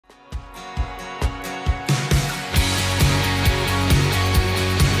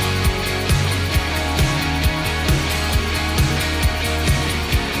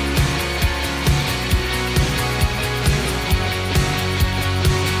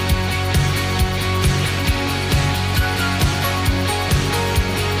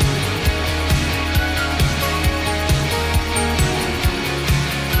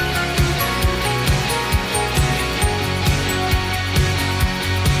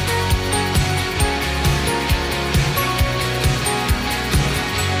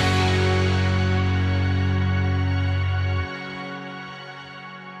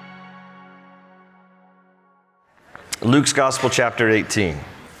Luke's Gospel, chapter 18.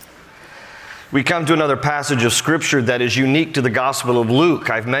 We come to another passage of Scripture that is unique to the Gospel of Luke.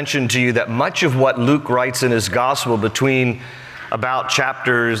 I've mentioned to you that much of what Luke writes in his Gospel between about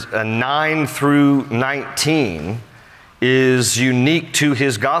chapters 9 through 19 is unique to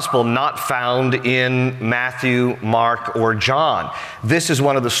his Gospel, not found in Matthew, Mark, or John. This is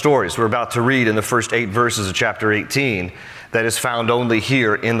one of the stories we're about to read in the first 8 verses of chapter 18 that is found only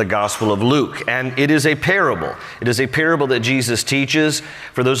here in the Gospel of Luke. And it is a parable. It is a parable that Jesus teaches.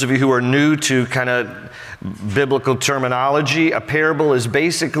 For those of you who are new to kind of biblical terminology, a parable is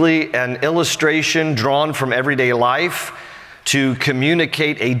basically an illustration drawn from everyday life to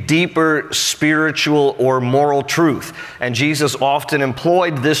communicate a deeper spiritual or moral truth. And Jesus often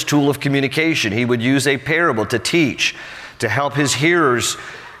employed this tool of communication. He would use a parable to teach, to help his hearers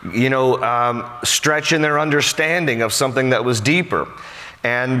stretch in their understanding of something that was deeper.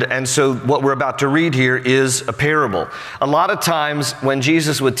 And so what we're about to read here is a parable. A lot of times when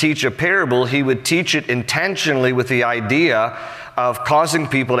Jesus would teach a parable, he would teach it intentionally with the idea of causing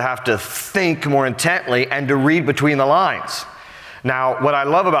people to have to think more intently and to read between the lines. Now, what I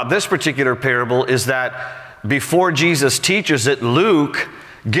love about this particular parable is that before Jesus teaches it, Luke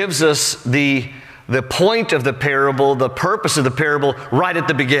gives us the point of the parable, the purpose of the parable right at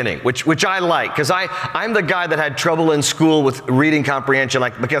the beginning, which I like, because I'm the guy that had trouble in school with reading comprehension,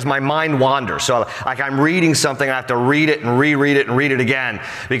 because my mind wanders. So I'm reading something, I have to read it and reread it and read it again,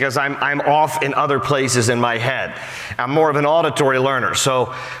 because I'm off in other places in my head. I'm more of an auditory learner. So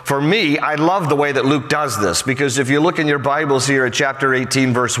for me, I love the way that Luke does this, because if you look in your Bibles here at chapter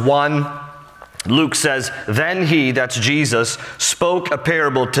 18, verse 1, Luke says, then he, that's Jesus, spoke a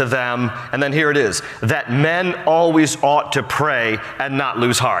parable to them, and then here it is, that men always ought to pray and not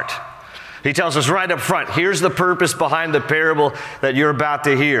lose heart. He tells us right up front, here's the purpose behind the parable that you're about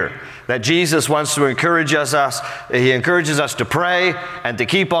to hear, that Jesus wants to encourage us, he encourages us to pray and to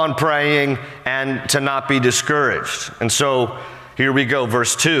keep on praying and to not be discouraged. And so here we go,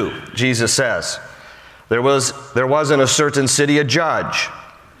 verse 2, Jesus says, there was in a certain city a judge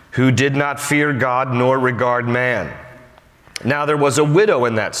who did not fear God nor regard man. Now there was a widow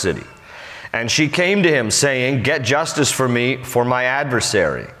in that city, and she came to him, saying, get justice for me, for my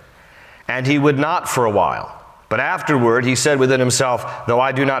adversary. And he would not for a while. But afterward he said within himself, though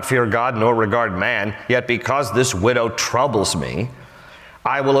I do not fear God nor regard man, yet because this widow troubles me,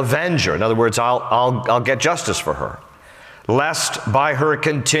 I will avenge her. In other words, I'll get justice for her, lest by her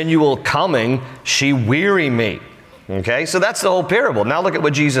continual coming she weary me. Okay, so that's the whole parable. Now look at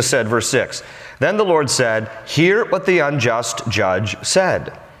what Jesus said, verse 6. Then the Lord said, hear what the unjust judge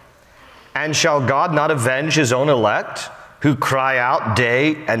said. And shall God not avenge his own elect, who cry out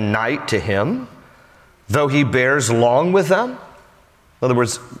day and night to him, though he bears long with them? In other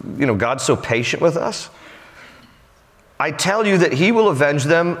words, God's so patient with us. I tell you that he will avenge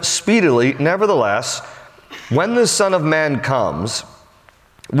them speedily. Nevertheless, when the Son of Man comes,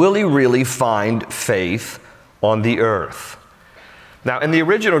 will he really find faith on the earth? Now, in the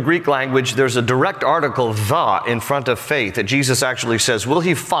original Greek language, there's a direct article, the, in front of faith, that Jesus actually says, will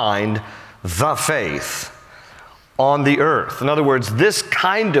he find the faith on the earth? In other words, this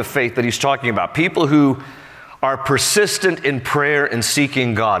kind of faith that he's talking about, people who are persistent in prayer and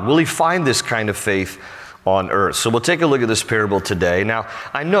seeking God, will he find this kind of faith on earth? So we'll take a look at this parable today. Now,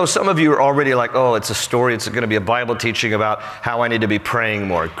 I know some of you are already like, oh, it's a story, it's going to be a Bible teaching about how I need to be praying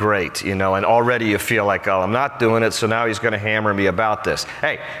more. Great, and already you feel like, oh, I'm not doing it, so now he's going to hammer me about this.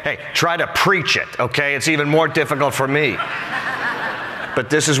 Hey, try to preach it, okay? It's even more difficult for me. But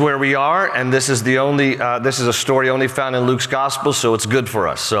this is where we are, and this is a story only found in Luke's Gospel, so it's good for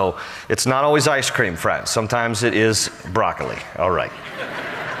us. So it's not always ice cream, friends. Sometimes it is broccoli. All right.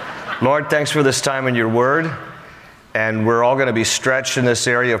 Lord, thanks for this time in your word, and we're all going to be stretched in this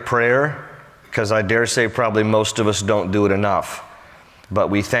area of prayer, because I dare say probably most of us don't do it enough. But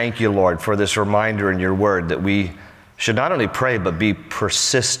we thank you, Lord, for this reminder in your word that we should not only pray, but be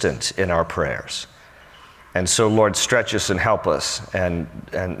persistent in our prayers. And so, Lord, stretch us and help us, and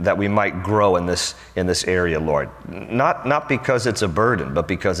that we might grow in this area, Lord. Not because it's a burden, but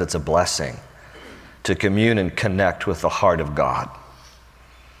because it's a blessing to commune and connect with the heart of God.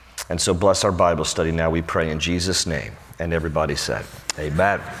 And so bless our Bible study now, we pray in Jesus' name. And everybody said,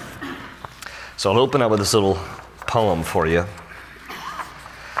 amen. So I'll open up with this little poem for you.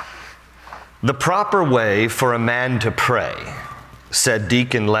 The proper way for a man to pray, said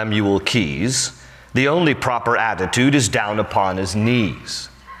Deacon Lemuel Keyes, the only proper attitude is down upon his knees.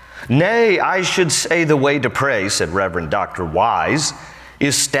 Nay, I should say the way to pray, said Reverend Dr. Wise,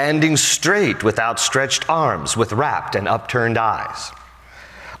 is standing straight with outstretched arms, with rapt and upturned eyes.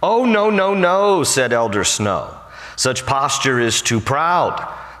 Oh, no, no, no, said Elder Snow. Such posture is too proud.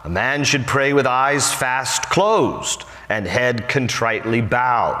 A man should pray with eyes fast closed and head contritely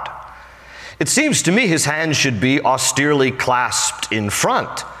bowed. It seems to me his hands should be austerely clasped in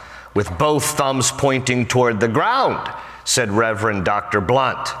front, with both thumbs pointing toward the ground, said Reverend Dr.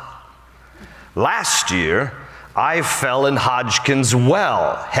 Blunt. Last year, I fell in Hodgkin's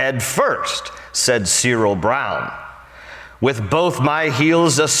well, head first, said Cyril Brown, with both my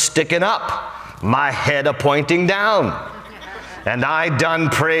heels a-sticking up, my head a-pointing down. And I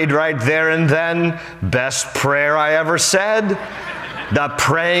done prayed right there and then, best prayer I ever said, the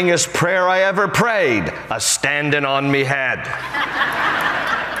prayingest prayer I ever prayed, a-standing on me head.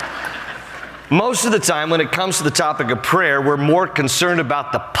 Most of the time when it comes to the topic of prayer, we're more concerned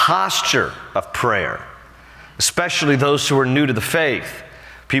about the posture of prayer, especially those who are new to the faith.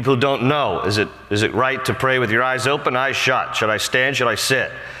 People who don't know, is it right to pray with your eyes open, eyes shut? Should I stand? Should I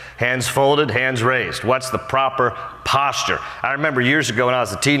sit? Hands folded, hands raised. What's the proper posture? I remember years ago when I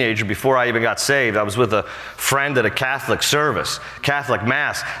was a teenager, before I even got saved, I was with a friend at a Catholic service, Catholic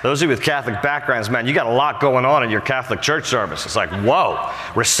Mass. Those of you with Catholic backgrounds, man, you got a lot going on in your Catholic church service. It's like, whoa,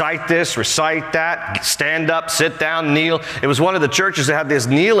 recite this, recite that, stand up, sit down, kneel. It was one of the churches that had this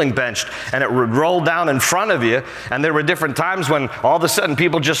kneeling bench, and it would roll down in front of you, and there were different times when all of a sudden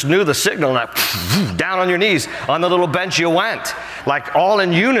people just knew the signal, and down on your knees on the little bench you went, like all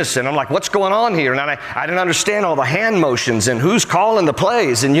in unison. I'm like, what's going on here? And I didn't understand all the hand motions and who's calling the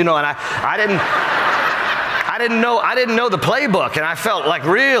plays, and and I didn't know the playbook, and I felt like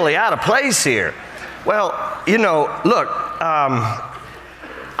really out of place here. Well, look,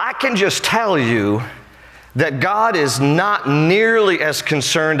 I can just tell you that God is not nearly as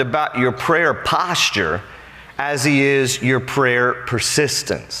concerned about your prayer posture as he is your prayer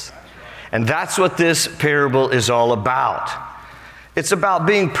persistence. And that's what this parable is all about. It's about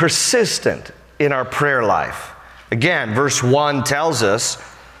being persistent in our prayer life. Again, verse 1 tells us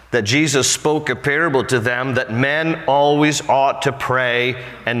that Jesus spoke a parable to them that men always ought to pray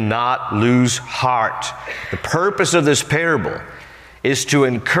and not lose heart. The purpose of this parable is to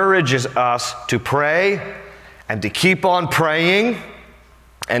encourage us to pray and to keep on praying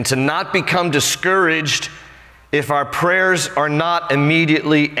and to not become discouraged if our prayers are not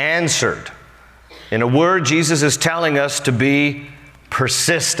immediately answered. In a word, Jesus is telling us to be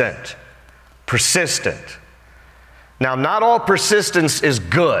persistent. Persistent. Now, not all persistence is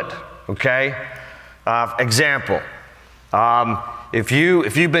good, okay? Example, if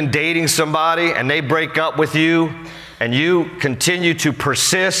you've been dating somebody and they break up with you and you continue to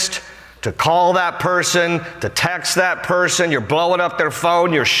persist to call that person, to text that person, you're blowing up their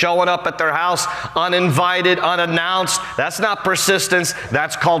phone, you're showing up at their house uninvited, unannounced. That's not persistence,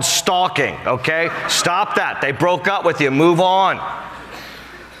 that's called stalking, okay? Stop that. They broke up with you, move on.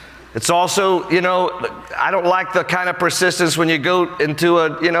 It's also, I don't like the kind of persistence when you go into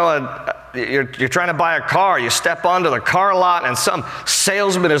you're trying to buy a car, you step onto the car lot and some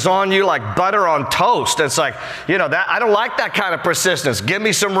salesman is on you like butter on toast. It's like, that I don't like that kind of persistence. Give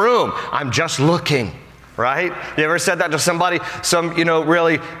me some room. I'm just looking, right? You ever said that to somebody, some,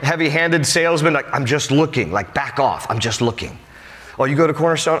 really heavy-handed salesman, like, I'm just looking, like back off, I'm just looking. Oh, you go to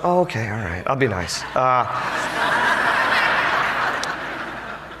Cornerstone? Oh, okay, all right, I'll be nice.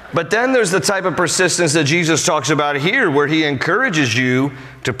 But then there's the type of persistence that Jesus talks about here, where he encourages you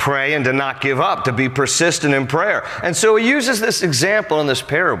to pray and to not give up, to be persistent in prayer. And so he uses this example in this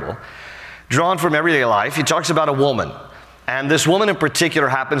parable, drawn from everyday life. He talks about a woman, and this woman in particular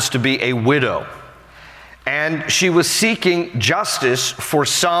happens to be a widow. And she was seeking justice for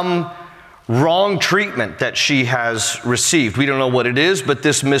some wrong treatment that she has received. We don't know what it is, but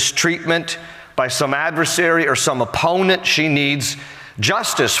this mistreatment by some adversary or some opponent she needs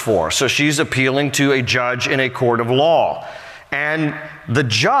justice for. So she's appealing to a judge in a court of law. And the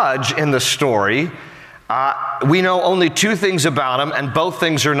judge in the story, we know only two things about him, and both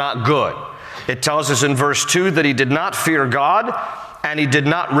things are not good. It tells us in verse 2 that he did not fear God and he did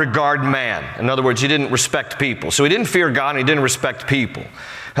not regard man. In other words, he didn't respect people. So he didn't fear God and he didn't respect people.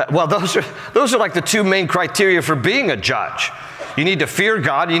 Well, those are like the two main criteria for being a judge. You need to fear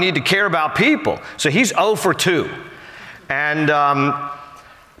God, you need to care about people. So he's 0 for 2. And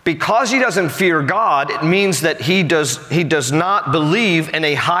because he doesn't fear God, it means that he does not believe in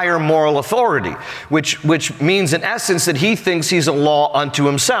a higher moral authority, which means in essence that he thinks he's a law unto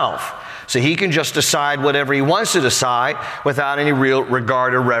himself. So he can just decide whatever he wants to decide without any real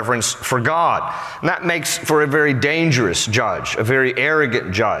regard or reverence for God. And that makes for a very dangerous judge, a very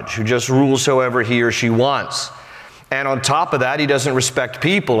arrogant judge who just rules however he or she wants. And on top of that, he doesn't respect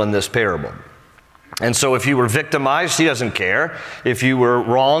people in this parable. And so if you were victimized, he doesn't care. If you were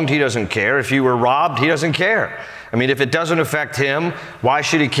wronged, he doesn't care. If you were robbed, he doesn't care. I mean, if it doesn't affect him, why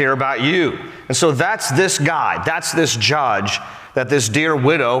should he care about you? And so that's this guy, that's this judge that this dear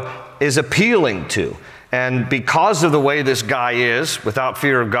widow is appealing to. And because of the way this guy is, without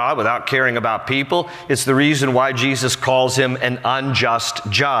fear of God, without caring about people, it's the reason why Jesus calls him an unjust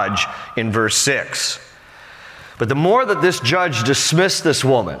judge in verse 6. But the more that this judge dismissed this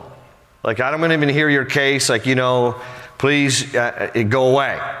woman, like, I don't even hear your case, like, please go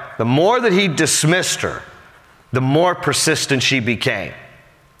away. The more that he dismissed her, the more persistent she became.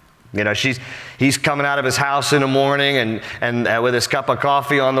 He's coming out of his house in the morning and with his cup of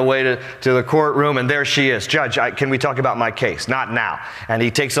coffee on the way to the courtroom, and there she is. Judge, can we talk about my case? Not now. And he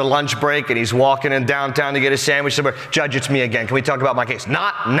takes a lunch break, and he's walking in downtown to get a sandwich somewhere. Judge, it's me again. Can we talk about my case?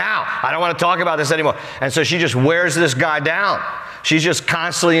 Not now. I don't want to talk about this anymore. And so she just wears this guy down. She's just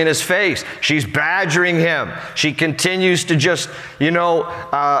constantly in his face. She's badgering him. She continues to just,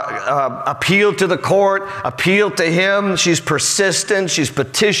 appeal to the court, appeal to him. She's persistent. She's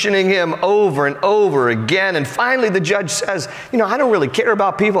petitioning him over and over again. And finally, the judge says, I don't really care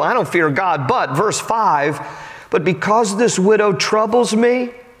about people. I don't fear God. But, verse 5, but because this widow troubles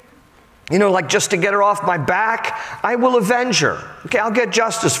me, just to get her off my back, I will avenge her. Okay, I'll get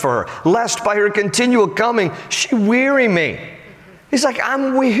justice for her, lest by her continual coming, she weary me. He's like,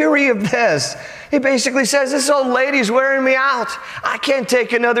 I'm weary of this. He basically says, this old lady's wearing me out. I can't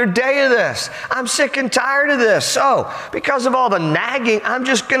take another day of this. I'm sick and tired of this. So, because of all the nagging, I'm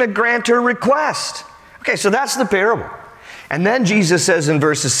just going to grant her request. Okay, so that's the parable. And then Jesus says in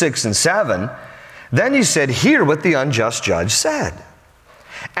verses 6 and 7, then he said, hear what the unjust judge said.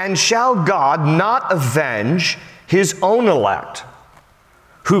 And shall God not avenge his own elect,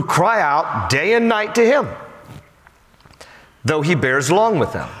 who cry out day and night to him, though he bears long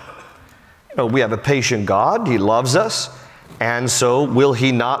with them? We have a patient God. He loves us. And so will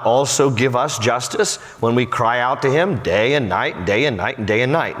he not also give us justice when we cry out to him day and night, day and night, and day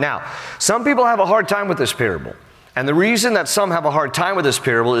and night? Now, some people have a hard time with this parable. And the reason that some have a hard time with this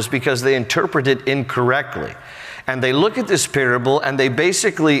parable is because they interpret it incorrectly. And they look at this parable and they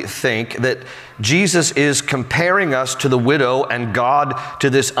basically think that Jesus is comparing us to the widow and God to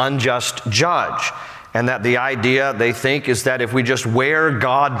this unjust judge. And that the idea, they think, is that if we just wear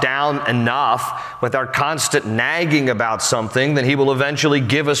God down enough with our constant nagging about something, then he will eventually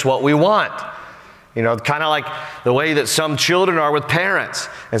give us what we want. Kind of like the way that some children are with parents.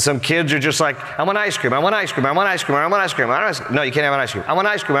 And some kids are just like, I want ice cream, I want ice cream, I want ice cream, I want ice cream, I want ice cream. No, you can't have an ice cream. I want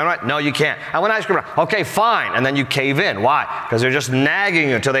ice cream, no, you can't. I want ice cream. Okay, fine. And then you cave in. Why? Because they're just nagging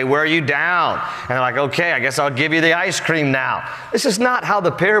you until they wear you down. And they're like, okay, I guess I'll give you the ice cream now. This is not how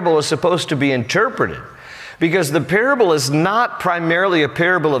the parable is supposed to be interpreted. Because the parable is not primarily a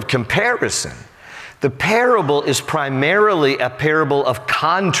parable of comparison. The parable is primarily a parable of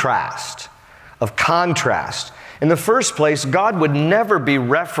contrast. In the first place, God would never be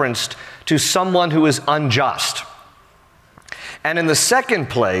referenced to someone who is unjust. And in the second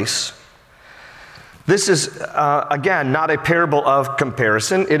place, this is, again, not a parable of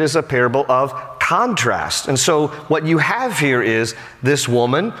comparison. It is a parable of contrast. And so what you have here is this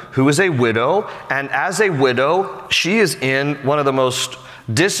woman who is a widow, and as a widow, she is in one of the most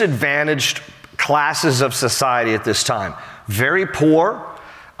disadvantaged classes of society at this time. Very poor,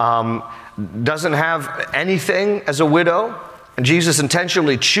 doesn't have anything as a widow. And Jesus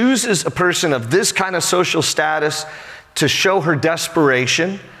intentionally chooses a person of this kind of social status to show her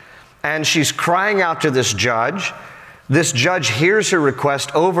desperation. And she's crying out to this judge. This judge hears her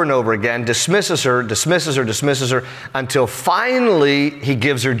request over and over again, dismisses her, until finally he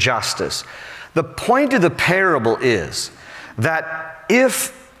gives her justice. The point of the parable is that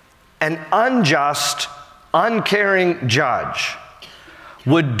if an unjust, uncaring judge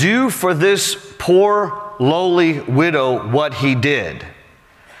would do for this poor, lowly widow what he did,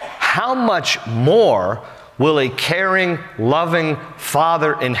 how much more will a caring, loving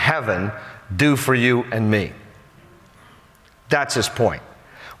Father in heaven do for you and me? That's his point,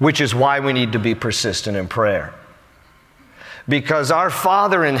 which is why we need to be persistent in prayer. Because our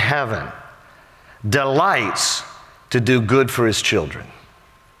Father in heaven delights to do good for his children.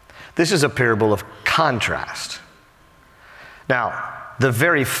 This is a parable of contrast. Now, the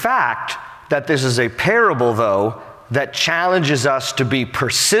very fact that this is a parable, though, that challenges us to be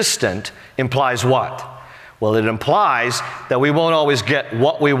persistent implies what? Well, it implies that we won't always get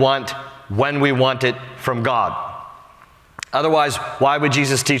what we want when we want it from God. Otherwise, why would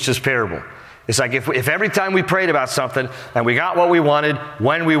Jesus teach this parable? It's like if every time we prayed about something and we got what we wanted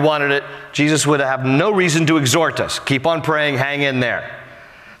when we wanted it, Jesus would have no reason to exhort us. Keep on praying, hang in there.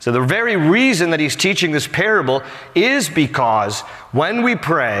 So the very reason that he's teaching this parable is because when we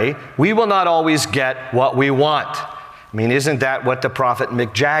pray, we will not always get what we want. I mean, isn't that what the prophet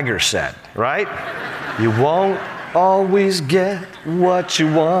Mick Jagger said, right? You won't always get what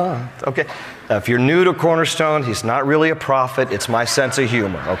you want. Okay, if you're new to Cornerstone, he's not really a prophet. It's my sense of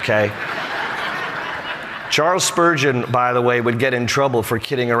humor, okay? Charles Spurgeon, by the way, would get in trouble for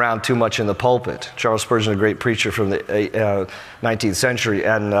kidding around too much in the pulpit. Charles Spurgeon, a great preacher from the 19th century,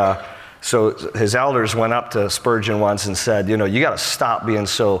 and so his elders went up to Spurgeon once and said, you know, you got to stop being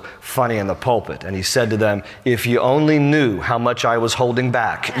so funny in the pulpit. And he said to them, if you only knew how much I was holding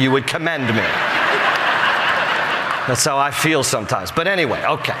back, you would commend me. That's how I feel sometimes. But anyway,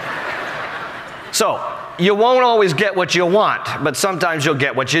 okay. So, you won't always get what you want, but sometimes you'll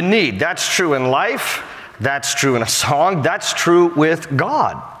get what you need. That's true in life. That's true in a song. That's true with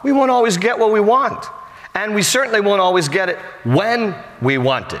God. We won't always get what we want. And we certainly won't always get it when we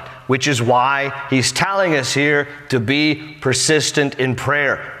want it, which is why he's telling us here to be persistent in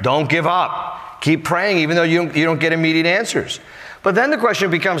prayer. Don't give up. Keep praying even though you don't get immediate answers. But then the question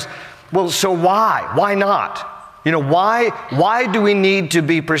becomes, well, so why? Why not? You know, why do we need to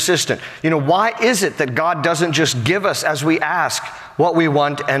be persistent? You know, why is it that God doesn't just give us as we ask what we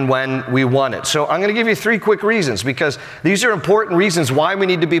want and when we want it? So I'm going to give you 3 quick reasons, because these are important reasons why we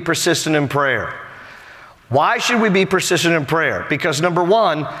need to be persistent in prayer. Why should we be persistent in prayer? Because number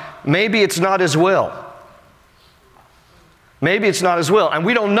 1, maybe it's not His will. Maybe it's not His will, and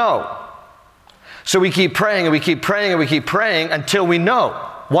we don't know. So we keep praying and we keep praying and we keep praying until we know,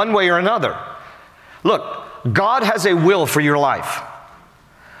 one way or another. Look, God has a will for your life.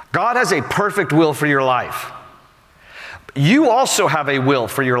 God has a perfect will for your life. You also have a will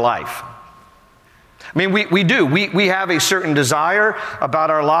for your life. I mean, we do. We have a certain desire about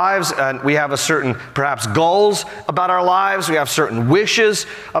our lives, and we have a certain, perhaps, goals about our lives. We have certain wishes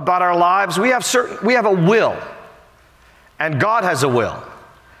about our lives. We have a will. And God has a will.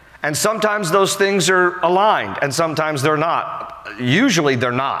 And sometimes those things are aligned, and sometimes they're not. Usually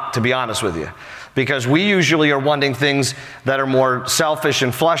they're not, to be honest with you. Because we usually are wanting things that are more selfish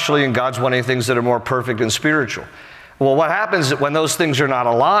and fleshly, and God's wanting things that are more perfect and spiritual. Well, what happens when those things are not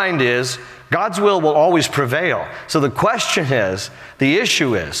aligned is God's will always prevail. So the question is, the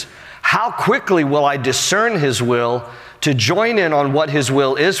issue is, how quickly will I discern His will to join in on what His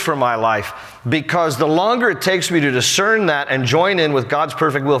will is for my life? Because the longer it takes me to discern that and join in with God's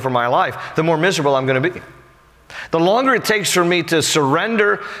perfect will for my life, the more miserable I'm going to be. The longer it takes for me to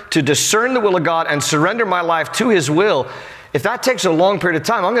surrender, to discern the will of God and surrender my life to His will, if that takes a long period of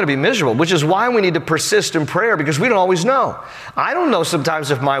time, I'm going to be miserable, which is why we need to persist in prayer, because we don't always know. I don't know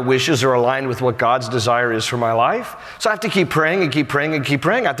sometimes if my wishes are aligned with what God's desire is for my life. So I have to keep praying and keep praying and keep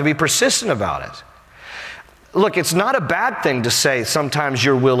praying. I have to be persistent about it. Look, it's not a bad thing to say sometimes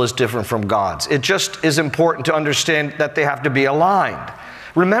your will is different from God's. It just is important to understand that they have to be aligned.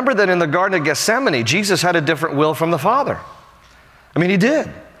 Remember that in the Garden of Gethsemane, Jesus had a different will from the Father. I mean, He did.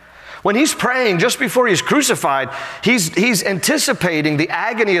 When He's praying just before He's crucified, He's anticipating the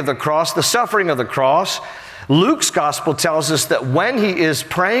agony of the cross, the suffering of the cross. Luke's gospel tells us that when He is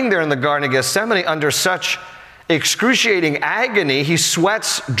praying there in the Garden of Gethsemane under such excruciating agony, He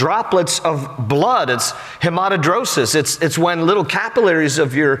sweats droplets of blood. It's hematidrosis. It's when little capillaries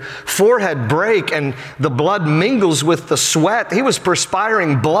of your forehead break and the blood mingles with the sweat. He was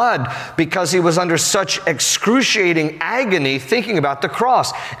perspiring blood because He was under such excruciating agony thinking about the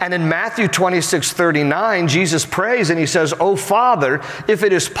cross. And in Matthew 26:39, Jesus prays and He says, "O Father, if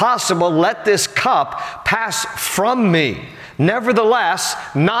it is possible, let this cup pass from me. Nevertheless,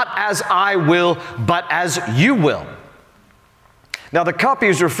 not as I will, but as you will." Now, the cup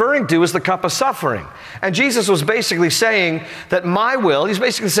He's referring to is the cup of suffering. And Jesus was basically saying that my will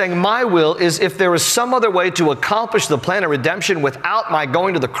is if there is some other way to accomplish the plan of redemption without my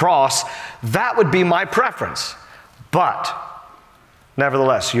going to the cross, that would be my preference. But,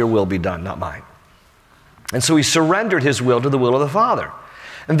 nevertheless, your will be done, not mine. And so He surrendered His will to the will of the Father.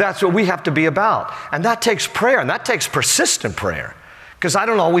 And that's what we have to be about. And that takes prayer, and that takes persistent prayer. Because I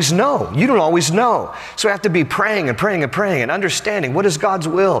don't always know. You don't always know. So I have to be praying and praying and praying and understanding what is God's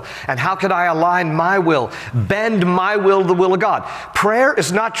will and how can I align my will, bend my will to the will of God. Prayer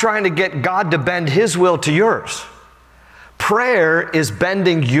is not trying to get God to bend His will to yours. Prayer is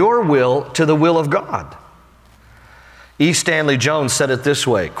bending your will to the will of God. E. Stanley Jones said it this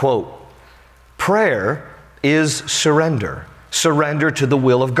way, quote, "Prayer is surrender. Surrender to the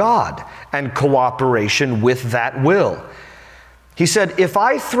will of God and cooperation with that will." He said, "If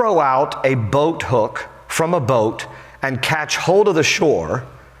I throw out a boat hook from a boat and catch hold of the shore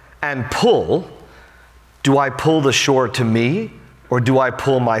and pull, do I pull the shore to me or do I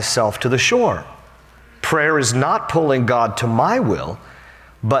pull myself to the shore? Prayer is not pulling God to my will,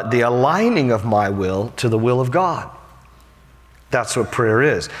 but the aligning of my will to the will of God. That's what prayer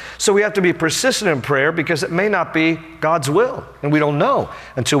is. So we have to be persistent in prayer because it may not be God's will, and we don't know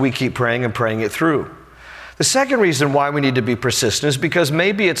until we keep praying and praying it through. The second reason why we need to be persistent is because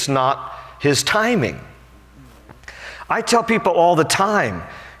maybe it's not His timing. I tell people all the time,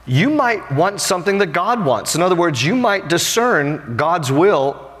 you might want something that God wants. In other words, you might discern God's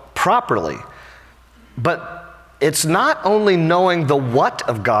will properly. But it's not only knowing the what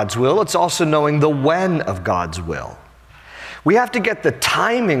of God's will, it's also knowing the when of God's will. We have to get the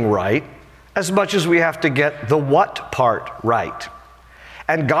timing right as much as we have to get the what part right.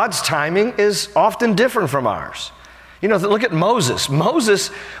 And God's timing is often different from ours. You know, look at Moses.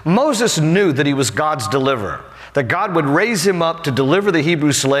 Moses knew that he was God's deliverer, that God would raise him up to deliver the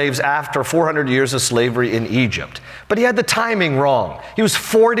Hebrew slaves after 400 years of slavery in Egypt. But he had the timing wrong. He was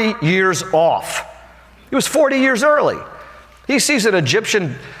 40 years off. He was 40 years early. He sees an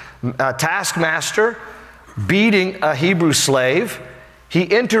Egyptian taskmaster beating a Hebrew slave. He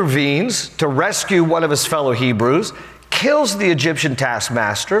intervenes to rescue one of his fellow Hebrews, kills the Egyptian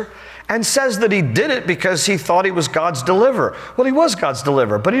taskmaster, and says that he did it because he thought he was God's deliverer. Well, he was God's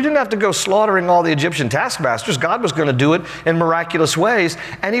deliverer, but he didn't have to go slaughtering all the Egyptian taskmasters. God was going to do it in miraculous ways,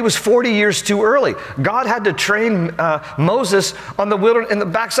 and he was 40 years too early. God had to train Moses on the in the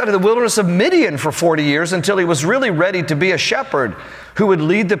backside of the wilderness of Midian for 40 years until he was really ready to be a shepherd who would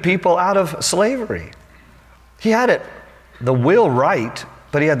lead the people out of slavery. He had it, the will right,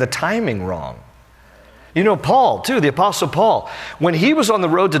 but he had the timing wrong. You know, Paul, too, the Apostle Paul, when he was on the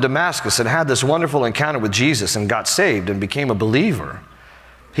road to Damascus and had this wonderful encounter with Jesus and got saved and became a believer,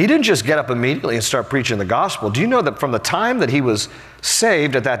 he didn't just get up immediately and start preaching the gospel. Do you know that from the time that he was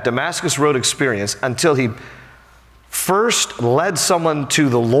saved at that Damascus Road experience until he first led someone to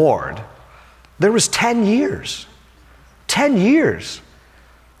the Lord, there was 10 years. 10 years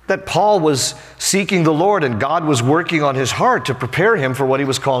that Paul was seeking the Lord and God was working on his heart to prepare him for what he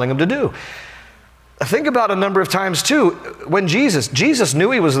was calling him to do. Think about a number of times too, when Jesus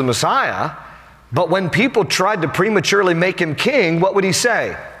knew he was the Messiah, but when people tried to prematurely make him king, what would he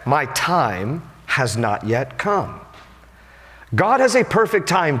say? My time has not yet come. God has a perfect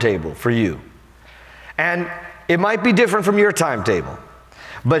timetable for you. And it might be different from your timetable,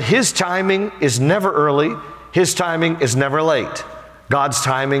 but His timing is never early. His timing is never late. God's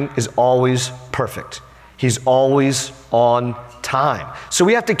timing is always perfect. He's always on time. So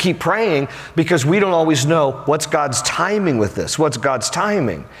we have to keep praying because we don't always know what's God's timing with this. What's God's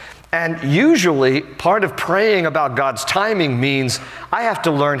timing? And usually part of praying about God's timing means I have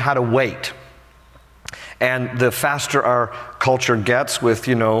to learn how to wait. And the faster our culture gets with,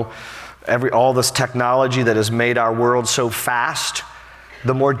 you know, all this technology that has made our world so fast,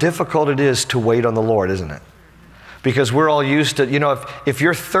 the more difficult it is to wait on the Lord, isn't it? Because we're all used to, you know, if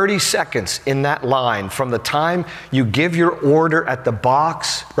you're 30 seconds in that line from the time you give your order at the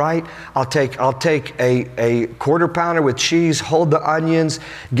box, right? I'll take a quarter pounder with cheese, hold the onions,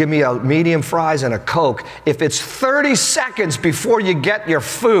 give me a medium fries and a Coke. If it's 30 seconds before you get your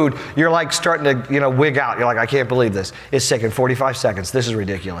food, you're like starting to, you know, wig out. You're like, I can't believe this. It's taking 45 seconds. This is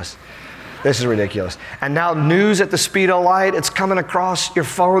ridiculous. This is ridiculous. And now news at the speed of light, it's coming across your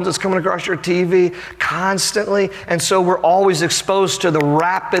phones, it's coming across your TV constantly. And so we're always exposed to the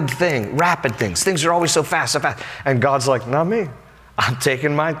rapid things. Things are always so fast, so fast. And God's like, not me. I'm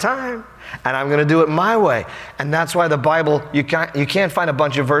taking my time and I'm going to do it my way. And that's why the Bible, you can't find a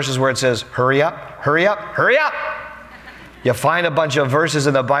bunch of verses where it says, hurry up, hurry up, hurry up. You find a bunch of verses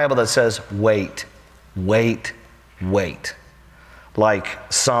in the Bible that says, wait, wait, wait. Like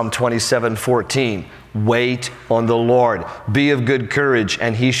Psalm 27:14, wait on the Lord. Be of good courage,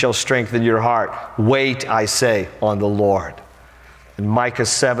 and He shall strengthen your heart. Wait, I say, on the Lord. And Micah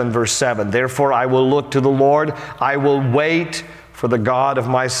 7, verse 7, therefore I will look to the Lord. I will wait for the God of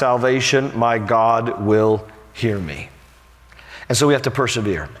my salvation. My God will hear me. And so we have to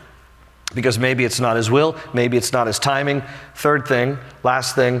persevere. Because maybe it's not His will, maybe it's not His timing. Third thing,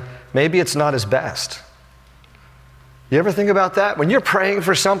 last thing, maybe it's not His best. You ever think about that? When you're praying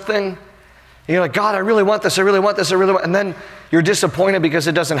for something, and you're like, God, I really want this, I really want this, I really want, and then you're disappointed because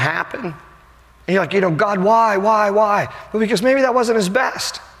it doesn't happen. And you're like, you know, God, why? Well, because maybe that wasn't His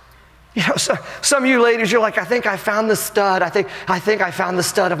best. You know, some of you ladies, you're like, I think I found the stud. I think I found the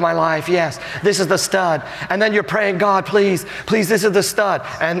stud of my life. Yes, this is the stud. And then you're praying, God, please, this is the stud.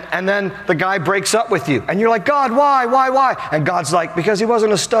 And then the guy breaks up with you. And you're like, God, why? And God's like, because he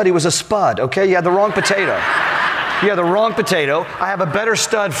wasn't a stud, he was a spud, okay? You had the wrong potato. You have the wrong potato. I have a better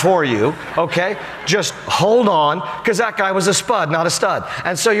stud for you, okay? Just hold on, because that guy was a spud, not a stud.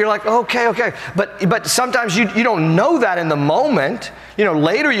 And so you're like, okay. But sometimes you don't know that in the moment. You know,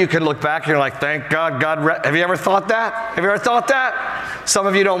 later you can look back and you're like, thank God, have you ever thought that? Have you ever thought that? Some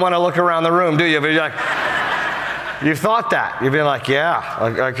of you don't want to look around the room, do you? But you're like, you thought that. You've been like, yeah,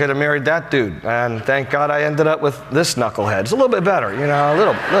 I could have married that dude. And thank God I ended up with this knucklehead. It's a little bit better, you know, a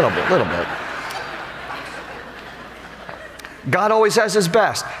little bit. God always has his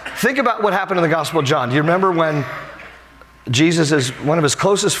best. Think about what happened in the Gospel of John. Do you remember when one of his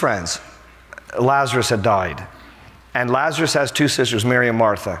closest friends, Lazarus, had died? And Lazarus has two sisters, Mary and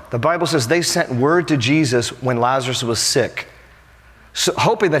Martha. The Bible says they sent word to Jesus when Lazarus was sick, so,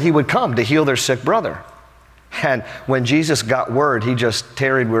 hoping that he would come to heal their sick brother. And when Jesus got word, he just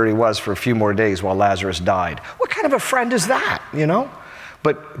tarried where he was for a few more days while Lazarus died. What kind of a friend is that, you know?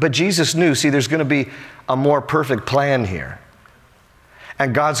 But Jesus knew, see, there's going to be a more perfect plan here.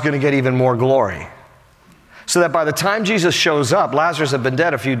 And God's going to get even more glory. So that by the time Jesus shows up, Lazarus had been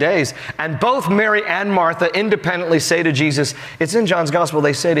dead a few days, and both Mary and Martha independently say to Jesus, it's in John's Gospel,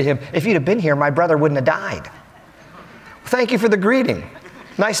 they say to him, if you'd have been here, my brother wouldn't have died. Thank you for the greeting.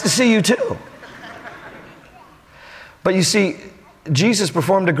 Nice to see you too. But you see, Jesus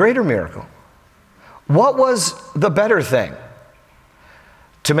performed a greater miracle. What was the better thing?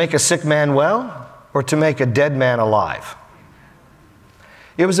 To make a sick man well, or to make a dead man alive?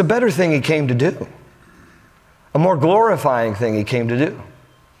 It was a better thing he came to do. A more glorifying thing he came to do.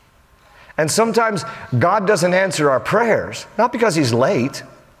 And sometimes God doesn't answer our prayers, not because he's late.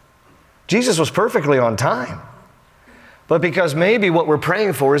 Jesus was perfectly on time. But because maybe what we're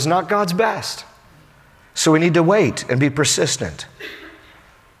praying for is not God's best. So we need to wait and be persistent.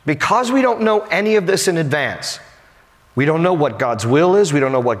 Because we don't know any of this in advance, we don't know what God's will is, we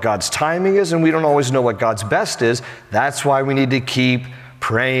don't know what God's timing is, and we don't always know what God's best is. That's why we need to keep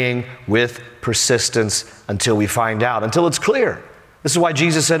praying with persistence until we find out, until it's clear. This is why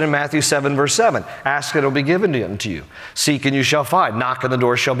Jesus said in Matthew 7, verse 7, ask and it will be given unto you. Seek and you shall find. Knock and the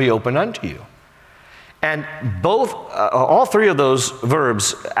door shall be opened unto you. And all three of those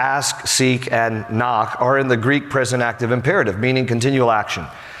verbs, ask, seek, and knock, are in the Greek present active imperative, meaning continual action.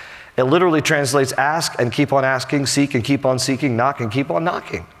 It literally translates ask and keep on asking, seek and keep on seeking, knock and keep on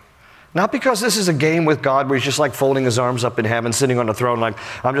knocking. Not because this is a game with God where he's just like folding his arms up in heaven, sitting on the throne like,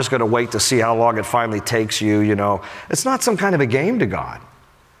 I'm just going to wait to see how long it finally takes you, you know. It's not some kind of a game to God.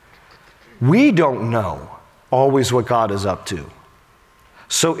 We don't know always what God is up to.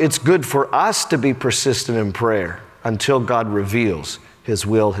 So it's good for us to be persistent in prayer until God reveals his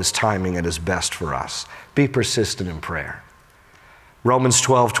will, his timing, and his best for us. Be persistent in prayer. Romans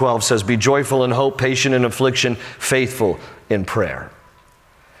 12:12 says, be joyful in hope, patient in affliction, faithful in prayer.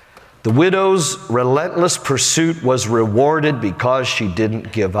 The widow's relentless pursuit was rewarded because she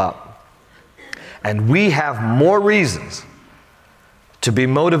didn't give up. And we have more reasons to be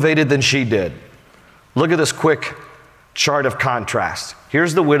motivated than she did. Look at this quick chart of contrast.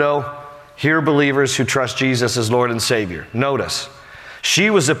 Here's the widow. Here are believers who trust Jesus as Lord and Savior. Notice, she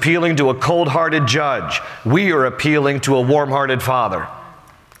was appealing to a cold-hearted judge. We are appealing to a warm-hearted Father.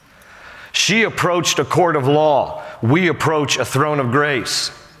 She approached a court of law. We approach a throne of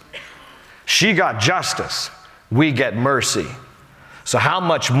grace. She got justice. We get mercy. So how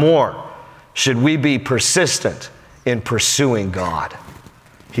much more should we be persistent in pursuing God?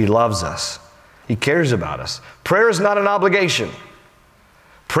 He loves us. He cares about us. Prayer is not an obligation.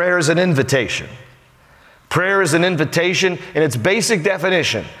 Prayer is an invitation. Prayer is an invitation in its basic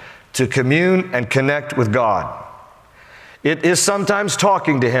definition to commune and connect with God. It is sometimes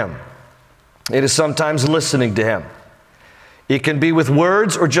talking to him. It is sometimes listening to him. It can be with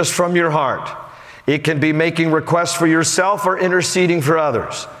words or just from your heart. It can be making requests for yourself or interceding for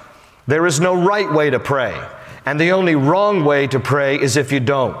others. There is no right way to pray, and the only wrong way to pray is if you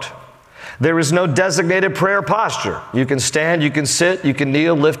don't. There is no designated prayer posture. You can stand, you can sit, you can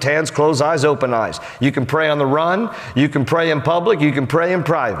kneel, lift hands, close eyes, open eyes. You can pray on the run, you can pray in public, you can pray in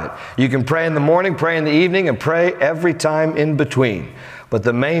private. You can pray in the morning, pray in the evening, and pray every time in between. But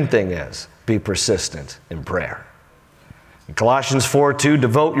the main thing is, be persistent in prayer. In Colossians 4:2,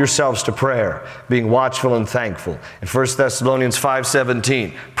 devote yourselves to prayer, being watchful and thankful. In 1 Thessalonians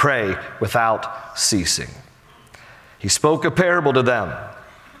 5:17, pray without ceasing. He spoke a parable to them,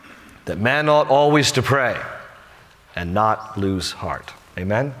 that man ought always to pray and not lose heart.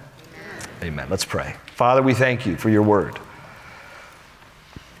 Amen? Amen. Let's pray. Father, we thank you for your word.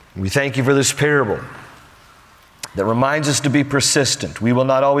 We thank you for this parable that reminds us to be persistent. We will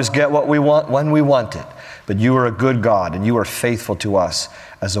not always get what we want when we want it, but you are a good God and you are faithful to us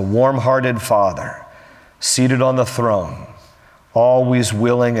as a warm-hearted Father seated on the throne, always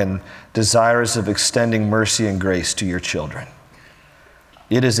willing and desirous of extending mercy and grace to your children.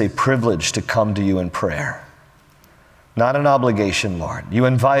 It is a privilege to come to you in prayer, not an obligation, Lord. You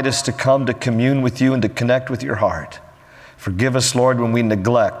invite us to come to commune with you and to connect with your heart. Forgive us, Lord, when we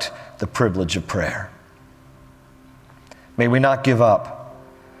neglect the privilege of prayer. May we not give up,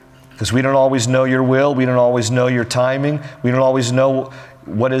 because we don't always know your will, we don't always know your timing, we don't always know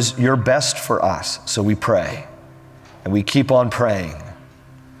what is your best for us. So we pray, and we keep on praying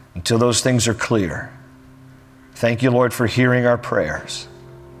until those things are clear. Thank you, Lord, for hearing our prayers.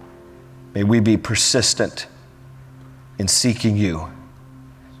 May we be persistent in seeking you,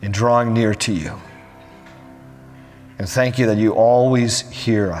 in drawing near to you. And thank you that you always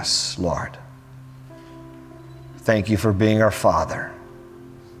hear us, Lord. Thank you for being our Father,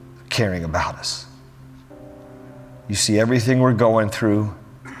 caring about us. You see everything we're going through.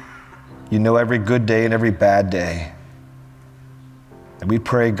 You know every good day and every bad day. And we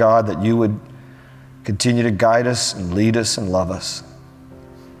pray, God, that you would continue to guide us and lead us and love us.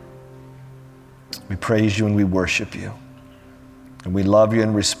 We praise you and we worship you. And we love you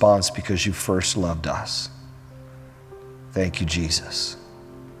in response because you first loved us. Thank you, Jesus.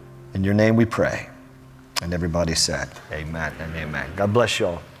 In your name we pray. And everybody said, amen and amen. God bless you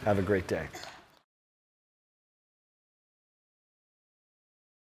all. Have a great day.